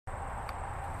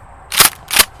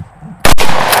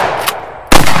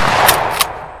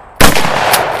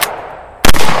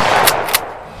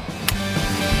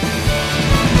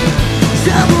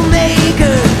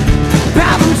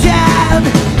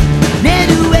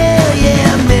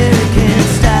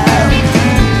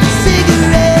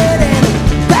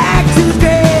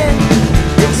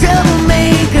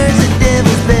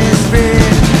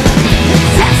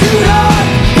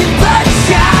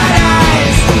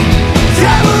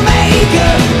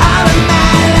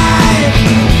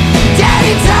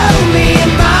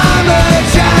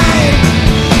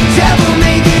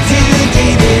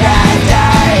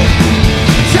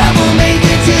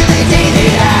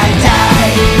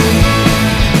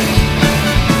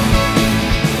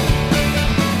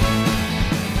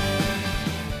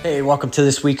welcome to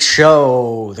this week's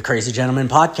show, the Crazy Gentleman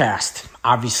Podcast.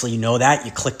 Obviously, you know that.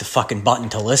 You click the fucking button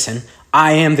to listen.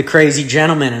 I am the Crazy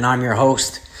Gentleman, and I'm your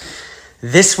host.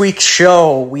 This week's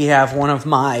show, we have one of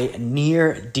my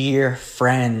near dear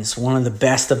friends, one of the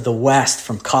best of the West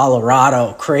from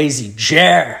Colorado, Crazy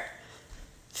Jer,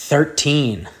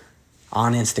 13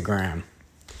 on Instagram.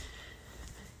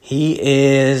 He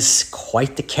is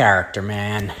quite the character,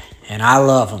 man, and I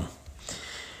love him.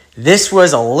 This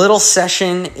was a little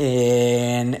session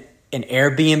in an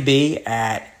Airbnb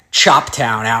at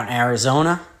Choptown out in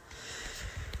Arizona.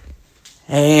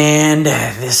 And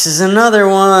this is another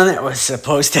one that was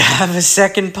supposed to have a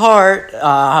second part,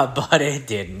 but it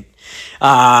didn't.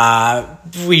 I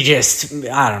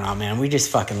don't know, man. We just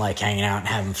fucking like hanging out and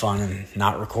having fun and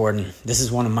not recording. This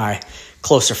is one of my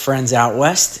closer friends out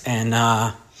west,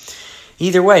 and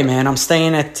either way, man, I'm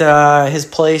staying at his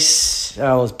place,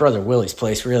 his brother Willie's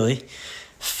place, really,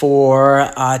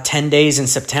 for 10 days in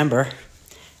September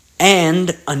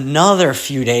and another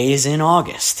few days in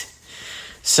August.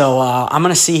 So I'm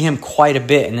going to see him quite a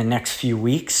bit in the next few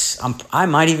weeks. I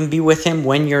might even be with him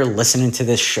when you're listening to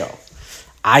this show.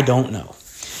 I don't know.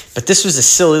 But this was a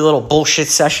silly little bullshit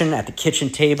session at the kitchen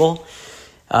table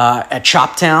at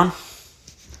Choptown,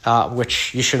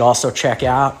 which you should also check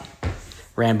out.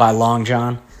 Ran by Long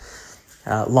John.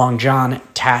 Long John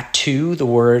Tattoo, the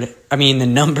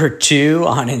number 2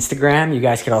 on Instagram. You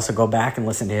guys could also go back and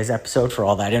listen to his episode for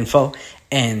all that info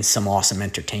and some awesome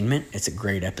entertainment. It's a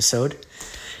great episode.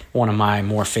 One of my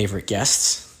more favorite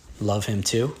guests. Love him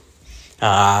too.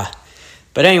 But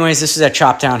anyways, this is at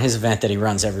Choptown, his event that he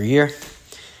runs every year.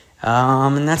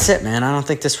 And that's it, man. I don't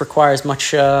think this requires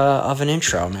much of an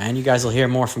intro, man. You guys will hear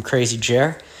more from Crazy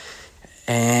Jer.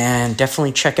 And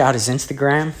definitely check out his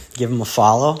Instagram. Give him a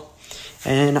follow.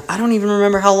 And I don't even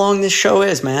remember how long this show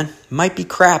is, man. Might be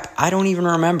crap. I don't even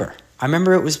remember. I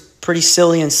remember it was pretty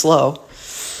silly and slow.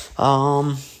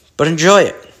 But enjoy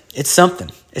it. It's something.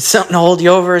 It's something to hold you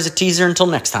over as a teaser until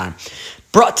next time.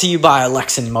 Brought to you by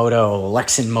LexinMoto,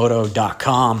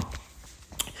 LexinMoto.com.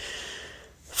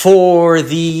 For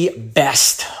the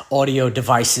best audio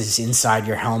devices inside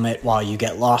your helmet while you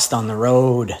get lost on the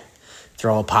road.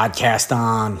 Throw a podcast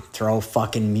on, throw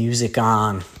fucking music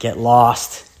on, get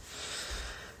lost.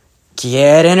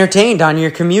 Get entertained on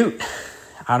your commute.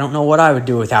 I don't know what I would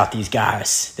do without these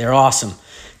guys. They're awesome.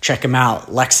 Check them out,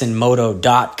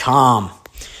 LexinMoto.com.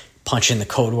 Punch in the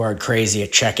code word crazy at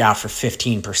checkout for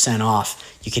 15%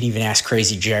 off. You could even ask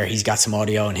Crazy Jer. He's got some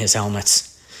audio in his helmets.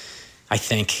 I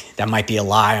think that might be a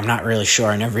lie. I'm not really sure.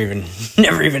 I never even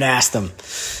asked him.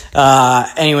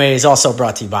 Anyways, also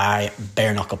brought to you by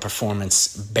Bare Knuckle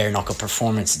Performance,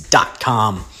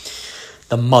 bareknuckleperformance.com.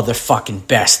 The motherfucking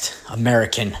best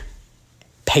American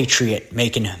patriot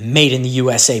making made in the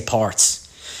USA parts.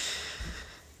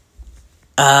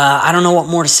 I don't know what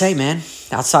more to say, man.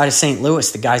 Outside of St. Louis,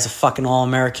 the guy's a fucking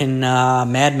all-American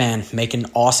madman making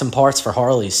awesome parts for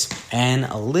Harleys and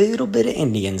a little bit of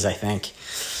Indians, I think.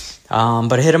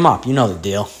 But hit him up. You know the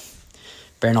deal.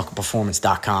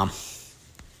 bareknuckleperformance.com.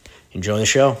 Enjoy the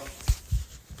show.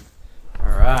 All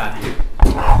right.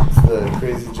 It's the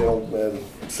Crazy Gentleman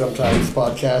Sometimes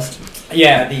podcast.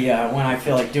 Yeah, the When I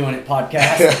Feel Like Doing It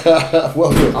podcast.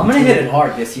 Welcome. I'm going to hit it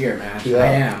hard this year, man. Yeah. I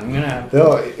am. I'm going to...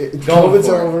 No, COVID's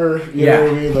over. You know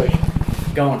what I mean? Like,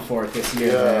 going for it this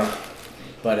year, yeah. man.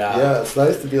 But, yeah, it's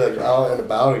nice to be like out and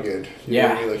about again. You know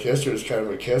what I Yeah. mean? Like yesterday was kind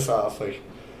of a kiss off. Like,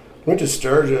 went to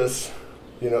Sturgis.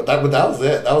 You know, that was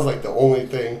it. That was like the only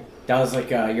thing. That was like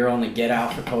your only get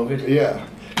out for COVID? Yeah.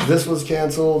 This was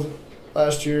canceled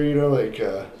last year, you know, like,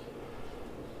 I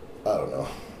don't know.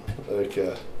 Like,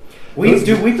 we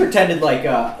pretended like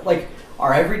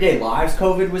our everyday lives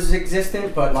COVID was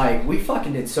existent, but like we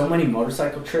fucking did so many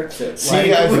motorcycle trips that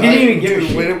we didn't even give a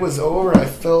shit. When it was over, I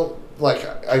felt like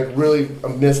I really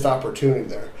missed opportunity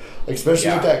there. Like,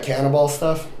 especially with that Cannonball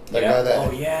stuff. That guy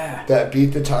that beat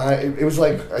the time. It was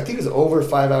like, I think it was over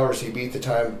 5 hours he beat the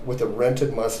time with a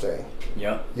rented Mustang.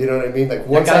 Yep. You know what I mean? Like,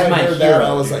 once I heard that,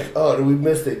 I was like, oh, we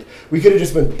missed it. We could have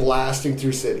just been blasting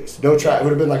through cities. No try. It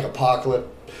would have been like apocalypse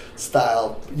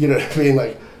style. You know what I mean?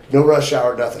 Like, no rush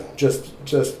hour, nothing. Just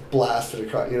blasted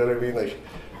across. You know what I mean? Like,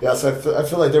 yeah, so I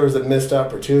feel like there was a missed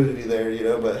opportunity there, you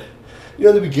know? But, you know,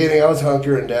 in the beginning, I was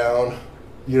hunkering down.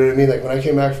 You know what I mean? Like, when I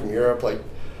came back from Europe, like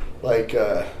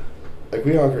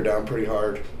we hunkered down pretty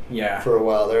hard for a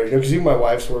while there, you know, because even my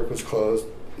wife's work was closed,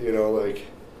 you know, like,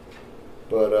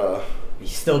 but, you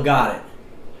still got it.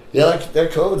 Yeah, like,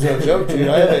 that COVID's no joke, dude.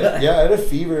 I had a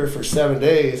fever for 7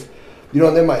 days, you know,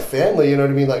 and then my family, you know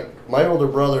what I mean, like, my older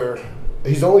brother,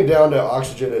 he's only down to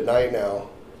oxygen at night now,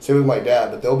 same with my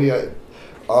dad, but they'll be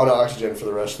on oxygen for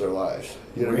the rest of their lives.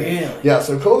 You know really? What I mean? Yeah,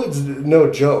 so COVID's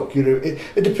no joke. You know,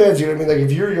 it depends. You know what I mean? Like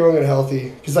if you're young and healthy,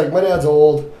 because like my dad's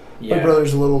old, my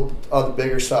brother's a little on the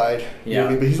bigger side. You know what I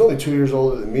mean? But he's only 2 years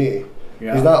older than me.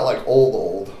 Yeah. He's not like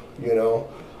old. You know,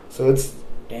 so it's.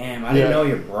 Damn, I didn't know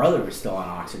your brother was still on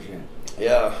oxygen.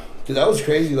 Yeah, dude, that was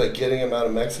crazy. Like getting him out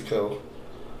of Mexico,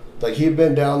 like he'd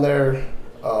been down there.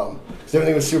 Because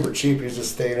everything was super cheap. He was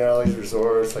just staying at all these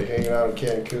resorts, like hanging out in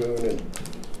Cancun, and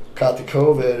caught the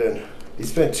COVID. And he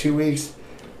spent 2 weeks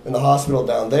in the hospital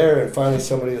down there. And finally,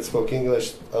 somebody that spoke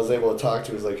English, I was able to talk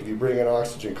to, was like, if you bring an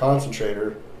oxygen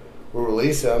concentrator, we'll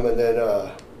release him. And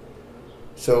then,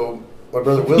 so my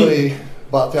brother Willie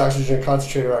bought the oxygen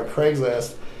concentrator on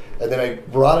Craigslist. And then I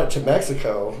brought it to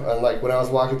Mexico. And like when I was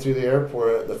walking through the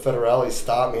airport, the federales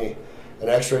stopped me and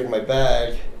x-rayed my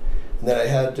bag. And then I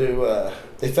had to,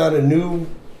 they found a new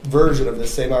version of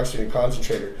this same oxygen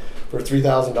concentrator for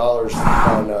 $3,000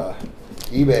 on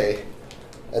eBay.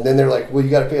 And then they're like, well, you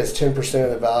got to pay us 10%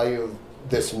 of the value of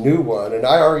this new one. And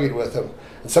I argued with them.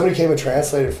 And somebody came and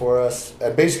translated for us.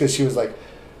 And basically she was like,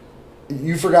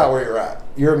 you forgot where you're at.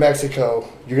 You're in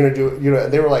Mexico. You're going to do it. You know,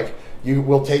 and they were like, you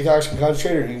will take the oxygen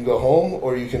concentrator and you can go home,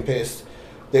 or you can pay us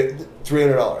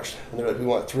 $300. And they're like, we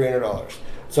want $300.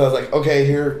 So I was like, okay,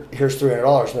 here's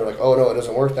 $300. And they're like, oh, no, it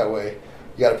doesn't work that way.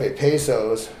 You got to pay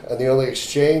pesos. And the only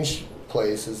exchange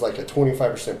place is like a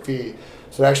 25% fee.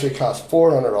 So it actually costs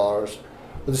 $400.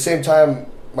 But at the same time,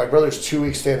 my brother's 2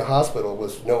 weeks stay in the hospital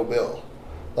was no bill.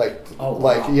 Like,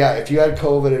 if you had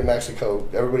COVID in Mexico,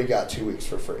 everybody got 2 weeks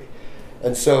for free.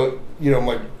 And so, you know,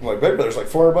 my big brother's like,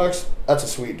 $400, that's a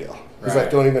sweet deal. He's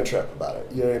like, don't even trip about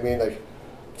it. You know what I mean? Like,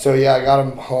 so yeah, I got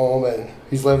him home, and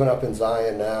he's living up in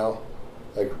Zion now.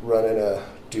 Like running a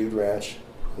dude ranch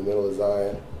in the middle of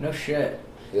Zion. No shit.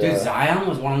 Yeah. Dude, Zion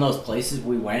was one of those places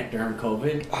we went during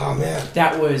COVID. Oh man.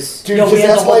 That was dude, because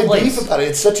that's my beef about it.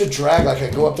 It's such a drag. Like I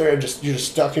go up there and you're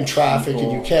just stuck in traffic and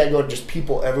you can't go, just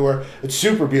people everywhere. It's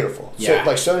super beautiful. Yeah. So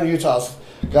like Southern Utah's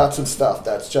got some stuff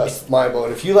that's just mind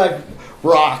blowing. If you like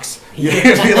rocks, you'll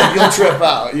trip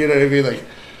out. You know what I mean? Like,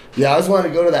 yeah, I always wanted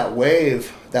to go to that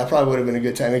wave. That probably would have been a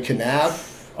good time in Kanab.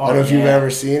 I don't know if you've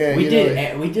ever seen it.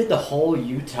 We did the whole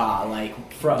Utah, like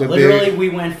we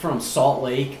went from Salt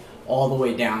Lake all the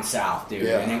way down south, dude,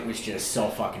 and it was just so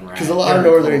fucking rad. Because a lot of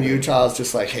northern Utah is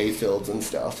just like hayfields and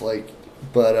stuff, like,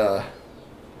 but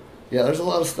yeah, there's a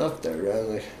lot of stuff there,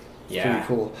 man. Like, it's pretty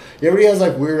cool. Yeah, everybody has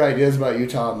like weird ideas about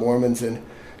Utah Mormons, and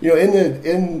you know,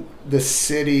 in the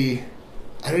city,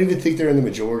 I don't even think they're in the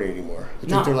majority anymore. I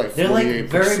think they're like 48%.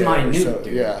 Very minute, so,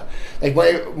 dude. Yeah, like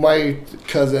my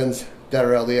cousins that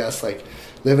are LDS, like,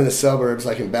 live in the suburbs,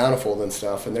 like in Bountiful and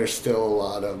stuff, and there's still a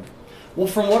lot of... Well,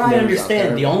 from what I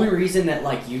understand, the only reason that,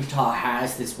 like, Utah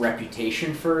has this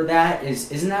reputation for that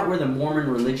isn't that where the Mormon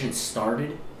religion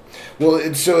started? Well,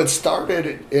 it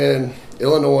started in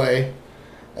Illinois,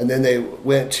 and then they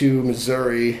went to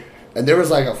Missouri, and there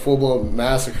was, like, a full-blown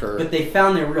massacre. But they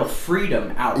found their real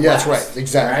freedom out west. That's right,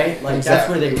 exactly. Right? Like, that's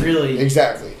where they really...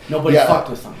 Exactly. Nobody fucked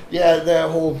with them. Yeah, that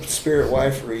whole spirit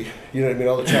wifery, you know what I mean,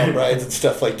 all the child brides and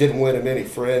stuff, like, didn't win them any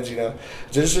friends, you know.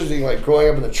 It's interesting, like, growing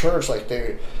up in the church, like,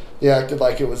 they acted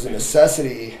like it was a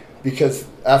necessity because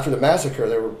after the massacre,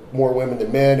 there were more women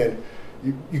than men, and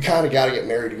you kind of got to get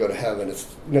married to go to heaven.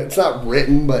 It's, you know, it's not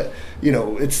written, but, you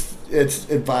know, it's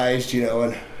advised, you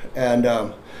know, and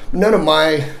none of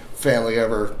my family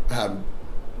ever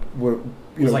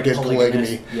did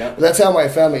polygamy. Yep. But that's how my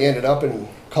family ended up in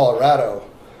Colorado.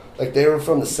 Like, they were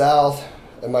from the South,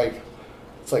 and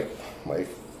it's like my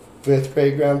fifth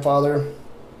great grandfather.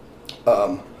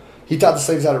 He taught the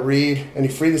slaves how to read, and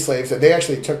he freed the slaves. They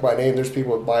actually took my name. There's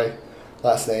people with my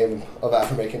last name of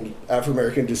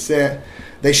Afro-American descent.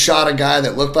 They shot a guy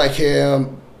that looked like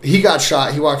him. He got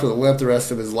shot. He walked with a limp the rest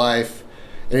of his life.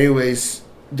 Anyways,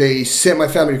 they sent my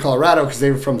family to Colorado because they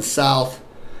were from the South,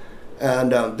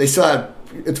 and they still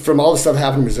had, from all the stuff that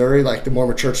happened in Missouri, like the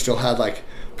Mormon church still had like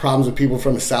problems with people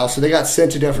from the South, so they got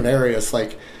sent to different areas.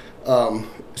 Like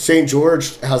St.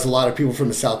 George has a lot of people from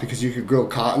the South because you could grow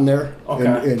cotton there.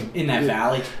 Okay. In that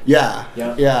valley. Yeah.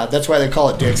 Yeah. That's why they call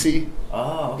it Dixie.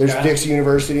 Oh, okay. There's Dixie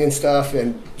University and stuff,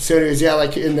 and so anyways, yeah,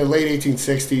 like in the late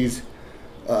 1860s.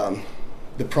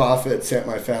 The prophet sent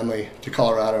my family to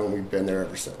Colorado, and we've been there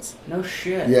ever since. No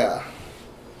shit. Yeah.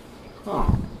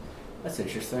 Huh. That's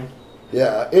interesting.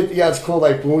 Yeah. It's cool.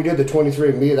 Like, when we did the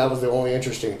 23andMe, that was the only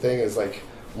interesting thing is, like,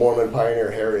 Mormon pioneer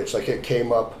heritage. Like, it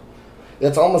came up.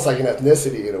 It's almost like an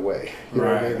ethnicity in a way. You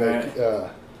know what I mean?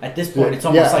 Like, At this point, it's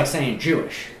almost like saying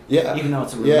Jewish. Yeah. Even though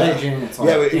it's a religion, it's like,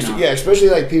 especially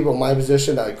like people in my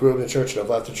position that grew up in the church and have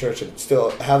left the church and still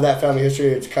have that family history.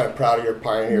 It's kind of proud of your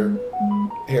pioneer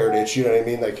heritage. You know what I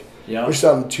mean? Like, there's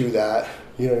something to that.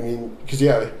 You know what I mean? Because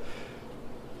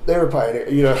they were pioneer.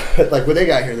 You know, like when they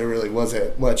got here, there really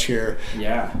wasn't much here.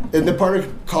 Yeah. In the part of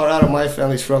Colorado my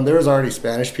family's from, there was already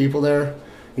Spanish people there.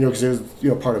 You know, because it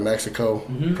was part of Mexico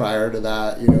prior to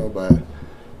that. You know, but.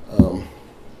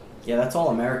 Yeah, that's all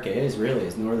America is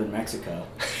northern Mexico.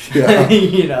 Yeah.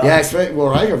 Yeah,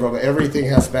 where I come from, everything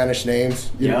has Spanish names.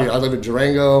 You know, I live in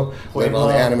Durango, live on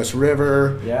the Animas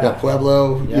River,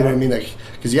 Pueblo. You know what I mean? Like,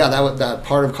 because that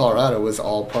part of Colorado was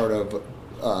all part of,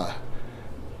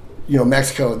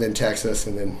 Mexico, and then Texas,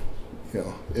 and then,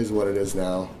 is what it is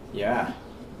now. Yeah.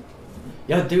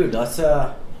 Yeah, dude, let's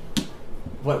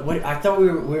What I thought we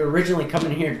were originally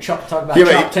coming here to talk about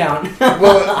Choptown.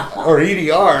 Or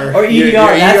EDR. Or EDR,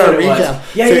 that's EDR what it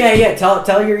was. Yeah.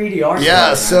 Tell your EDR story.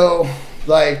 Yeah, so,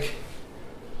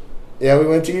 we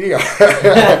went to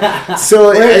EDR.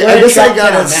 So, I guess I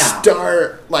got to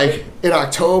start, in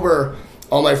October,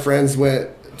 all my friends went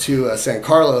to San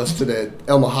Carlos to the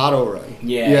El Mojado run.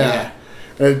 Yeah.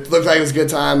 And it looked like it was a good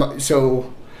time.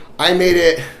 So, I made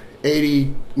it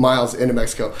 80 miles into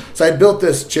Mexico. So I built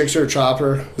this Gixxer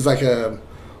chopper. It was like a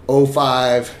 05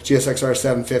 GSXR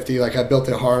 750. Like, I built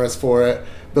a harness for it,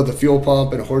 built a fuel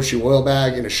pump and a horseshoe oil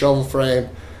bag and a shovel frame.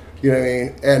 You know what I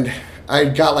mean? And I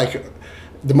got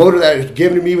the motor that had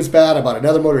given to me was bad. I bought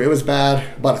another motor. It was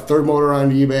bad. Bought a third motor on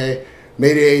eBay.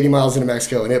 Made it 80 miles into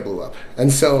Mexico and it blew up.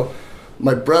 And so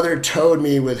my brother towed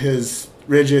me with his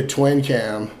rigid twin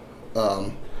cam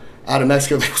out of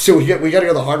Mexico. So we got to go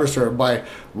to the hardware store and buy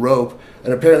rope.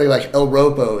 And apparently, El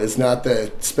Ropo is not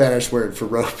the Spanish word for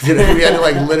rope. We had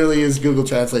to literally use Google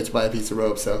Translate to buy a piece of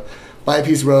rope. So buy a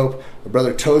piece of rope. My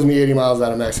brother tows me 80 miles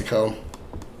out of Mexico.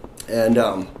 And,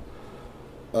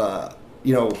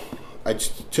 I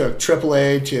took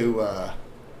AAA to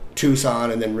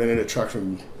Tucson and then rented a truck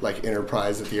from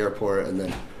Enterprise at the airport and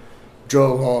then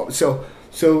drove home. So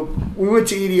we went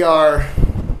to EDR.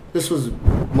 This was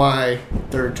my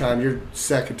third time, your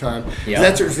second time. Yeah.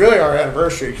 It's really our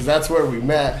anniversary because that's where we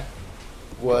met.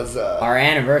 Was our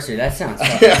anniversary? That sounds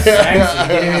fucking sexy,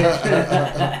 dude.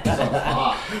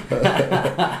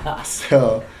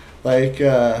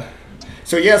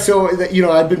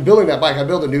 I'd been building that bike. I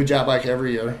build a new job bike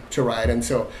every year to ride, and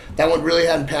so that one really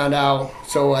hadn't panned out.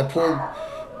 So I pulled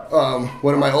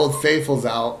one of my old faithfuls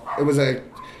out. It was a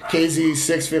KZ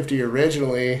 650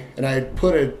 originally, and I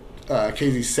put a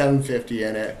KZ 750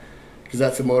 in it because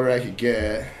that's the motor I could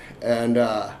get. And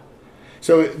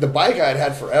so the bike I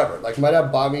had forever. My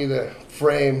dad bought me the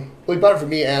frame. Well, he bought it for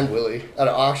me and Willie at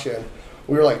an auction.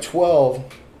 We were 12.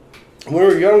 When we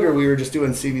were younger, we were just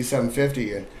doing CB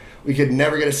 750, and we could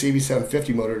never get a CB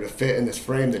 750 motor to fit in this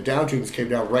frame. The down tubes came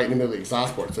down right in the middle of the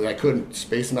exhaust port, so I couldn't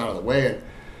space them out of the way. And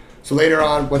so later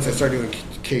on, once I started doing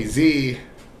KZ,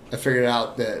 I figured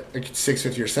out that a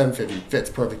 650 or 750 fits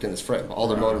perfect in this frame. All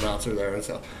the motor mounts are there, and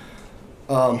so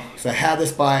I had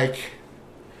this bike.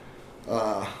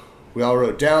 We all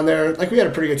rode down there. We had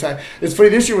a pretty good time. It's funny.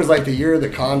 This year was the year of the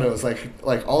condos.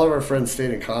 Like all of our friends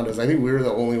stayed in condos. I think we were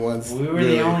the only ones. We were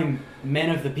the only men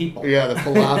of the people. Yeah, the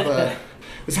palapa.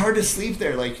 It's hard to sleep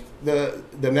there. The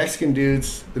Mexican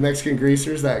dudes, the Mexican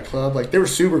greasers, that club. They were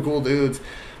super cool dudes.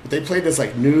 But they played this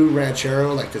new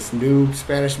ranchero, this new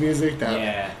Spanish music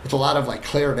with a lot of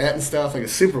clarinet and stuff.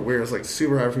 It's super weird. It's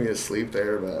super hard for me to sleep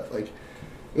there, but it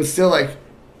was still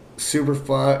super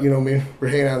fun. You know what I mean? We're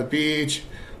hanging out on the beach,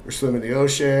 we're swimming in the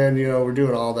ocean. We're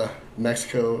doing all the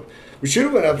Mexico. We should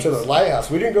have went up to the lighthouse.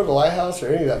 We didn't go to the lighthouse or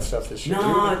any of that stuff this year.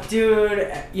 No, dude.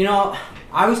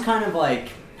 I was kind of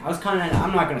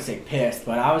I'm not gonna say pissed,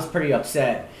 but I was pretty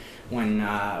upset when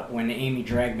Amy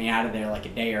dragged me out of there a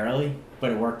day early. But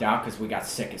it worked out because we got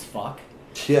sick as fuck.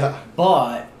 Yeah.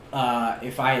 But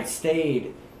if I had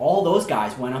stayed, all those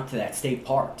guys went up to that state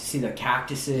park to see the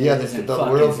cactuses. Yeah, the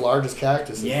world's largest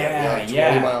cactuses. Yeah,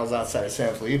 20 miles outside of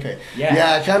San Felipe. Yeah.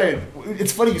 Yeah,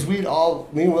 it's funny because me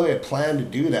and Willie had planned to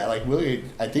do that. Willie,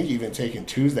 I think, even taken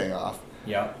Tuesday off.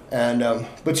 Yeah. And,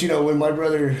 but when my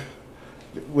brother,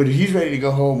 when he's ready to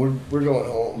go home, we're going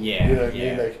home. Yeah. You know what I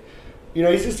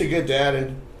mean? He's just a good dad,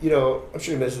 and I'm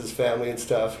sure he misses his family and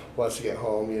stuff, wants to get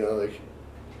home,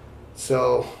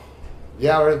 So,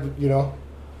 yeah, we're,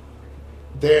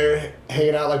 they're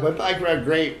hanging out. My bike ride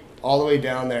great all the way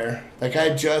down there.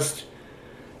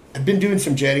 I've been doing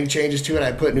some jetting changes to it.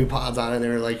 I put new pods on it, and they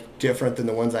were, different than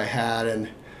the ones I had. And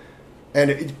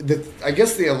I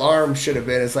guess the alarm should have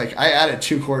been, I added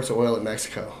 2 quarts of oil in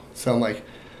Mexico. So I'm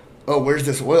oh, where's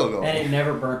this oil going? And it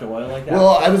never burnt oil like that? Well,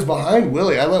 I was behind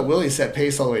Willie. I let Willie set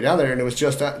pace all the way down there, and it was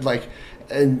just like,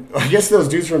 and I guess those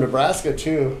dudes from Nebraska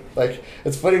too. Like,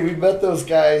 it's funny, we met those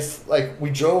guys, like, we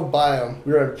drove by them.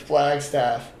 We were in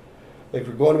Flagstaff. Like,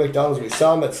 we're going to McDonald's. We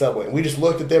saw them at Subway, and we just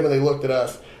looked at them, and they looked at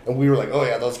us, and we were like, oh,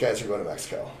 yeah, those guys are going to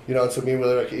Mexico. You know, and so me and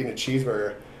Willie were like eating a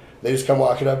cheeseburger. They just come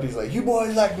walking up. He's like, you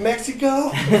boys like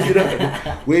Mexico? You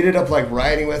know, we ended up, like,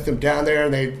 riding with them down there,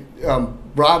 and they,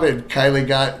 Rob and Kylie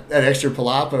got an extra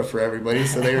palapa for everybody,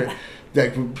 so they were,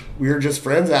 like, we were just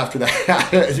friends after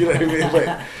that. You know what I mean?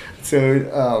 Like,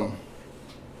 so,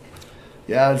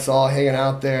 yeah, it's all hanging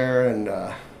out there,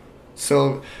 and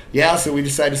so we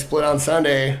decided to split on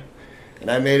Sunday, and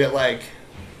I made it, like,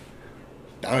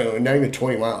 I don't know, not even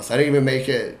 20 miles. I didn't even make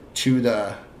it to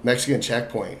the Mexican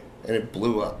checkpoint, and it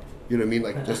blew up. You know what I mean?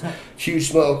 Like, just huge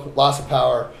smoke, loss of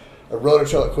power. A rotor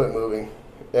till it quit moving,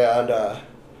 and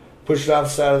pushed it off the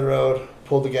side of the road,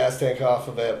 pulled the gas tank off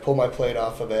of it, pulled my plate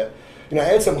off of it. You know, I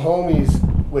had some homies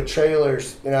with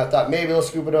trailers, and I thought maybe they'll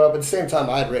scoop it up. At the same time,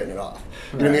 I'd written it off.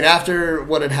 You know what I mean? After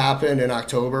what had happened in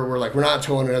October, we're like, we're not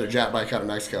towing another jet bike out of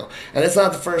Mexico. And it's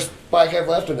not the first bike I've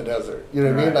left in the desert. You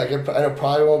know what I mean? Like, it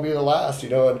probably won't be the last, you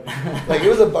know. And, like, it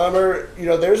was a bummer. You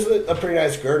know, there's a pretty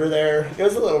nice girder there. It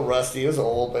was a little rusty. It was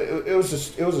old, but it was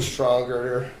a strong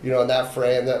girder, you know, in that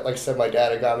frame that, like I said, my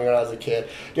dad had got me when I was a kid.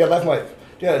 Dude, I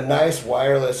had a nice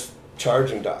wireless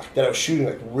charging dock that I was shooting,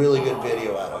 like, really good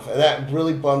video out of. And that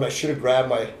really bummed. I should have grabbed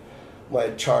my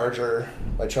charger,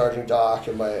 my charging dock,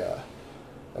 and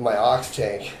my aux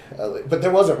tank, but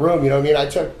there wasn't room. You know what I mean? I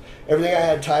took everything I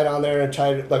had tied on there and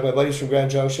tied, like, my buddies from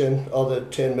Grand Junction, all the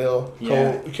 10 mil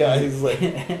coal guys. Like,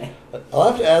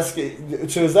 I'll have to ask you,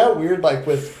 so is that weird? Like,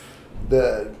 with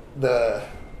the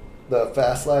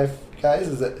Fast Life guys,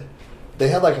 is it they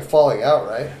had, like, a falling out,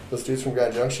 right? Those dudes from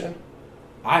Grand Junction.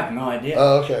 I have no idea.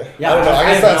 Oh, okay. Yeah, I don't know. I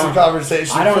guess that's a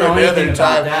conversation for another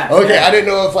time. Okay, I didn't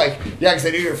know if, like, because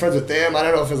I knew you were friends with them. I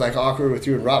don't know if it's, like, awkward with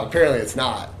you and Rob. Apparently it's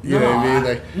not. You know what I mean?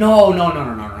 Like,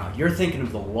 no. You're thinking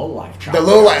of the low-life child. The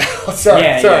low-life. sorry.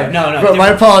 Yeah, no. But my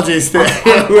apologies to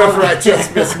whoever I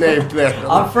just misnamed there.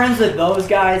 I'm friends with those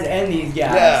guys and these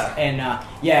guys. Yeah.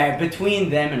 And,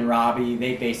 between them and Robbie,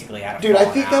 they basically had a Dude, I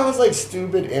think that was, like,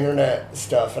 stupid internet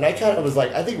stuff. And I kind of was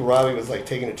like, I think Robbie was, like,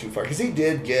 taking it too far. Because he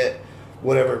did get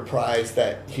whatever prize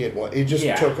that he had won. It just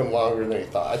took him longer than he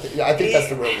thought. I think that's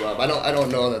the real rub. I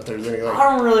don't know that there's any, like, I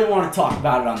don't really want to talk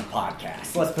about it on the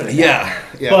podcast. Let's put it Yeah.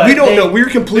 But we don't know. We're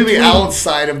completely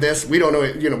outside of this. We don't know.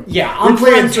 You know. Yeah, I'm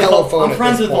friends with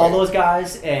all those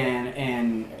guys,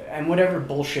 and whatever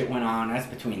bullshit went on, that's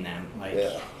between them. Like,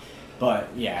 but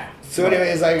yeah. So,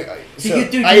 anyways, I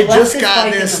just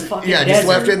got this. Just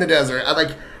left it in the desert.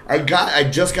 I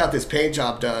just got this paint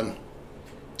job done.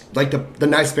 Like, the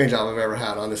nicest paint job I've ever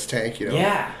had on this tank, you know.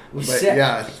 Yeah, it was sick.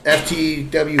 Yeah,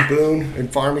 FTW Boone in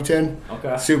Farmington.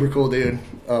 Okay. Super cool dude.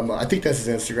 I think that's his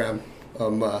Instagram.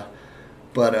 So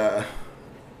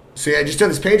I just did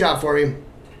this paint job for me.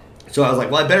 So I was like,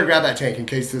 well, I better grab that tank in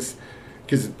case this,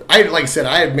 because like I said,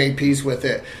 I had made peace with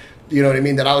it. You know what I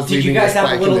me? That I was Did leaving you guys this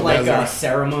have a little, like,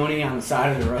 ceremony on the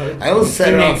side of the road? I almost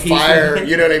set it on fire,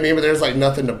 you know what I mean? But there's, like,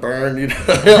 nothing to burn, you know?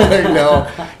 Like, no.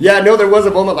 Yeah, no, there was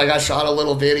a moment, like, I shot a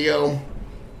little video,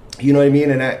 you know what I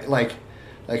mean? And I,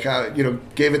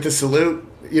 gave it the salute,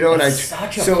 you know? And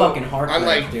such a fucking heartbreak, I'm,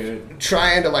 like, dude.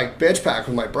 Trying to, like, bitch pack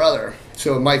with my brother.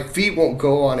 So my feet won't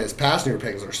go on his passenger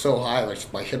pegs. They're so high, like,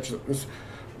 my hips are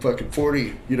fucking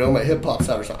 40, you know? My hip pops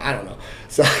out or something. I don't know.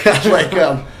 So, like,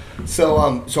 So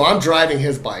I'm driving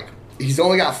his bike. He's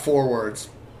only got forwards.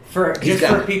 For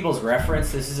people's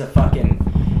reference, this is a fucking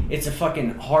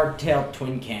hardtail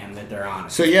twin cam that they're on.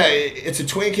 So yeah, it's a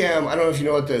twin cam. I don't know if you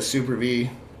know what the Super V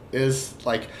is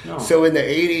like. No. So in the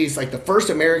 80s, like the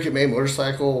first American-made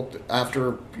motorcycle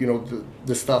after, you know,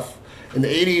 the stuff in the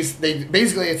 80s,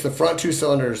 it's the front two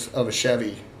cylinders of a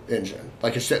Chevy engine,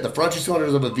 like the front two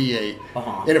cylinders of a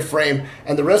V8 in a frame,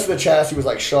 and the rest of the chassis was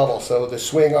like shovel. So the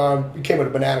swing arm came with a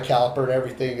banana caliper and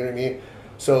everything. You know what I mean?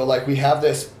 So like we have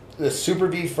this Super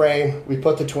V frame. We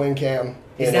put the twin cam.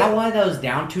 Is that why those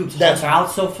down tubes hold out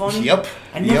so funny? Yep.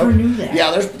 I never knew that.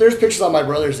 Yeah, there's pictures on my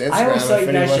brother's Instagram. I always thought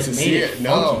you guys just made it funky.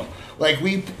 No, like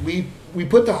we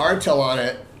put the hardtail on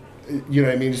it. You know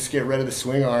what I mean? Just to get rid of the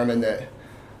swing arm and the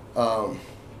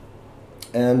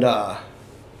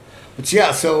But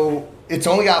yeah, so it's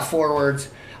only got forwards.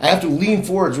 I have to lean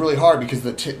forwards really hard because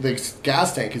the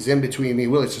gas tank is in between me.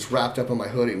 Willie's just wrapped up on my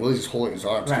hoodie. Willie's just holding his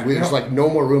arms. Right. There's like no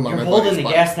more room on my body. You're holding the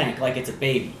gas tank like it's a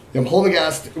baby. I'm holding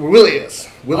gas. Willie is.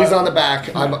 Willie's on the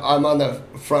back. I'm on the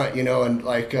front, you know, and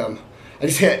like I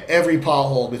just hit every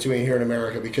pothole between here and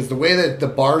America because the way that the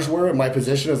bars were in my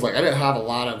position is like I didn't have a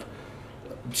lot of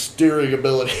steering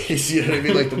abilities, you know what I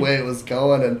mean? Like the way it was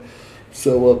going. And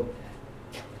so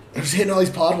I was hitting all these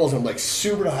potholes and I'm like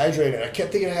super dehydrated. I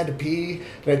kept thinking I had to pee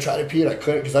and I tried to pee and I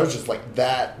couldn't because I was just like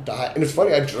that dehydrated. And it's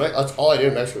funny, that's all I did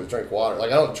in Mexico was drink water.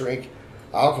 Like I don't drink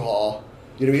alcohol.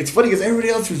 You know, it's funny because everybody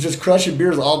else was just crushing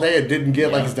beers all day and didn't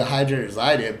get like as dehydrated as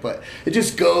I did. But it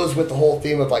just goes with the whole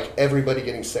theme of like everybody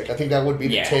getting sick. I think that would be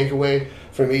the takeaway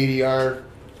from EDR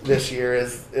this year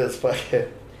is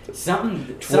fucking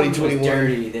something was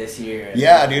dirty this year.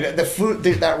 Yeah, dude. The food,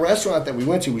 that restaurant that we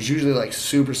went to was usually like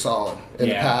super solid in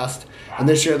the past, and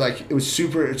this year like it was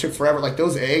super. It took forever. Like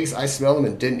those eggs, I smelled them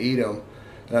and didn't eat them.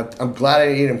 And I'm glad I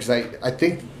didn't eat them because I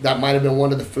think that might have been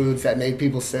one of the foods that made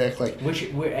people sick. Like which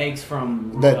eggs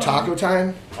from the Taco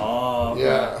Time? Oh, okay.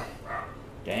 Yeah.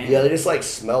 Damn. Yeah, they just like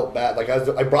smelled bad. Like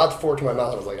I brought the fork to my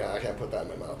mouth. I was like, I can't put that in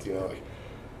my mouth. You know,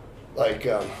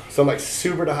 so I'm like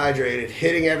super dehydrated,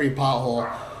 hitting every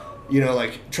pothole. You know,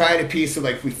 like trying to pee. So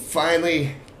like we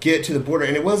finally get to the border,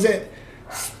 and it wasn't.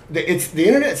 The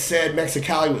internet said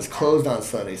Mexicali was closed on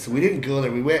Sunday, so we didn't go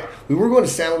there. We were going to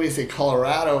San Luis,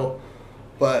 Colorado,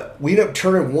 but we ended up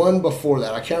turning one before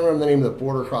that. I can't remember the name of the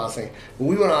border crossing, but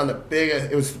we went on the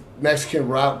biggest. It was Mexican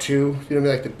Route 2. You know what I mean?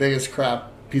 Like the biggest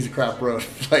piece of crap road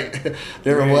like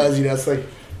there it was. You know, it's like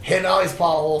hitting all these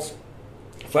potholes.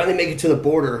 Finally make it to the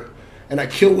border. And I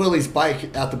kill Willie's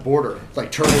bike at the border,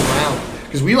 like turning around.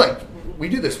 Because we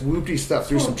do this whoopty stuff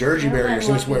through some Jersey barriers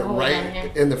and just went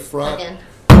right in the front.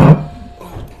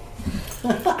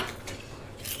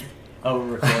 Oh,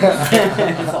 we're recording.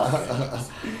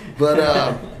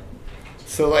 But,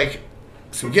 so we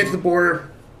get to the border,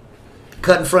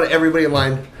 cut in front of everybody in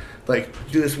line, like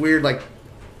do this weird, like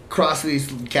cross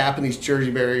these gap in these Jersey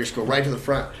barriers, go right to the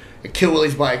front, and kill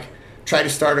Willie's bike. Try to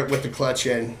start it with the clutch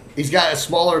in. He's got a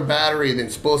smaller battery than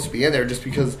supposed to be in there just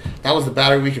because that was the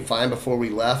battery we could find before we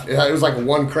left. It was like a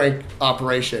one crank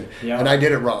operation, and I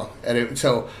did it wrong. And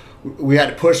so we had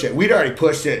to push it. We'd already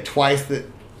pushed it twice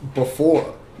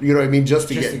before, you know what I mean, just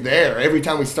to get there. Every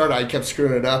time we started, I kept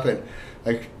screwing it up. And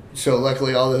so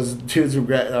luckily all those dudes from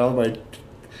all my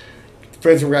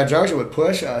friends from Grand Junction would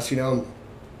push us, you know.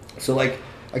 So I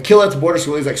kill at the border,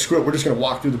 so Willie's like, screw it, we're just going to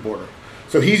walk through the border.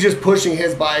 So he's just pushing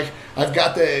his bike. I've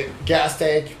got the gas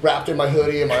tank wrapped in my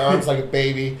hoodie and my arms like a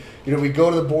baby. You know, we go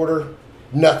to the border,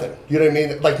 nothing. You know what I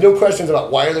mean? Like, no questions about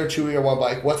why are there two on one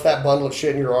bike? What's that bundle of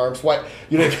shit in your arms? What?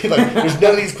 You know what I mean? Like, there's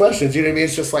none of these questions. You know what I mean?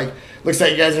 It's just like, looks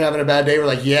like you guys are having a bad day. We're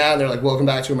like, yeah. And they're like, welcome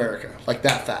back to America. Like,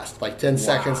 that fast. Like, 10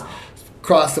 seconds.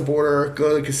 Cross the border,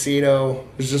 go to the casino.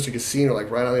 There's just a casino, like,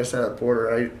 right on the other side of the border.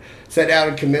 And I sat down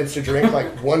and convinced to drink,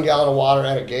 like, 1 gallon of water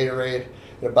and a Gatorade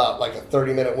in about, like, a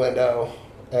 30-minute window.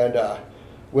 And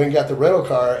we got the rental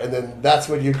car, and then that's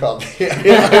when you called me.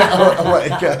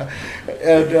 The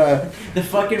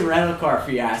fucking rental car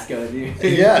fiasco, dude.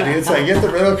 Yeah, dude. So I get the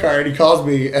rental car, and he calls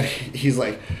me, and he's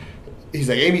like,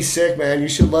 Amy's sick, man. You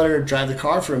should let her drive the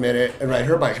car for a minute and ride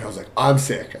her bike. And I was like, I'm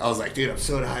sick. I was like, dude, I'm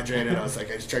so dehydrated. I was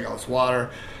like, I just drank all this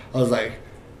water. I was like,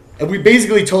 and we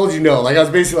basically told you no. Like, I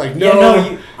was basically like,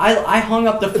 no. I hung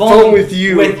up the phone with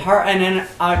you. With her, and then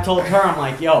I told her, I'm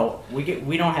like, yo,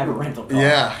 we don't have a rental car.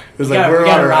 Yeah. It was we're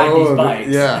on our own. These bikes.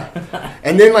 Yeah.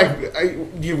 And then,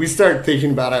 we started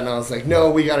thinking about it, and I was like, no,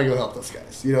 we got to go help those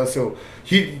guys. You know, so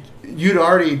you'd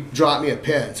already dropped me a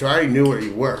pin, so I already knew where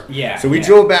you were. Yeah. So we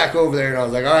drove back over there, and I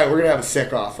was like, all right, we're going to have a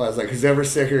sick off. I was like, who's ever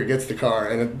sicker gets the car.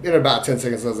 And in about 10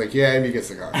 seconds, I was like, yeah, Amy gets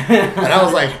the car. And I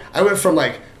was like, I went from,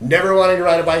 never wanting to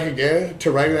ride a bike again to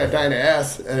riding that Dyna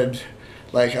S. And,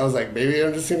 I was like, maybe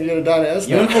I'm just going to get a Dyna S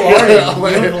now. You and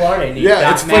Velarde need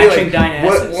it's funny, Dyna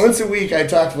S's. Once a week, I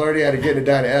talked to Velarde how to get a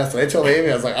Dyna S. And I told Amy,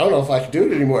 I was like, I don't know if I can do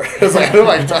it anymore. I was like, I don't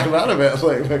know if I can talk him out of it.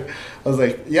 I was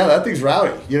like, yeah, that thing's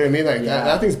rowdy. You know what I mean?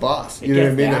 That thing's boss. You know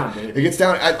what I mean? It gets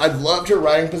down. I loved her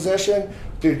riding position,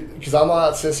 dude, because I'm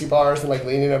on sissy bars and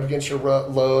leaning up against your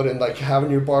load and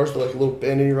having your bars with a little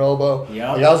bend in your elbow.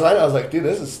 Yeah. I was like, dude,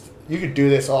 you could do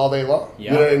this all day long. Yep.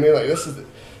 You know what I mean? This is,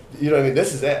 you know what I mean?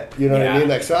 This is it. You know what I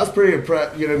mean? So I was pretty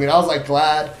impressed. You know what I mean? I was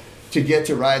glad to get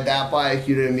to ride that bike.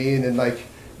 You know what I mean? And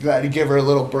glad to give her a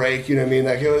little break. You know what I mean?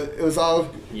 It was all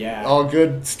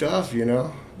good stuff. You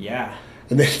know? Yeah.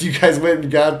 And then you guys went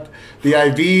and got the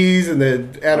IVs and the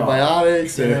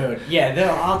antibiotics.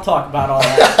 I'll talk about all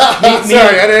that. Me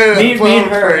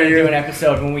and her are going to do an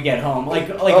episode when we get home. The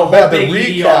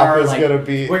recap is going to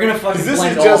be... We're going to fucking this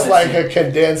is just a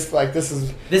condensed... This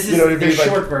is the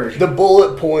short version. The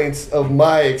bullet points of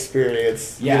my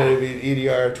experience. Yeah. You know what I mean?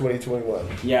 EDR 2021.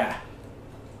 Yeah.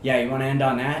 Yeah, you want to end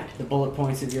on that? The bullet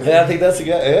points of your... Yeah, I think that's a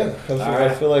good... Yeah.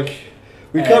 I feel like...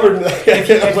 We covered... If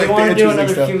you want to do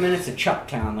another few minutes of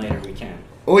Chucktown later, we can.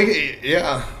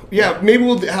 Yeah. Yeah, maybe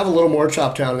we'll have a little more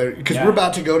Chop Town there because we're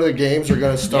about to go to the games. We're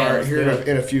going to start here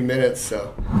in a few minutes.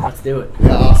 So let's do it.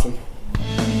 Yeah, awesome.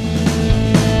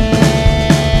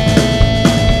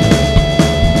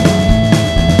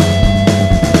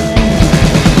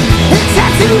 It's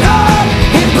tattooed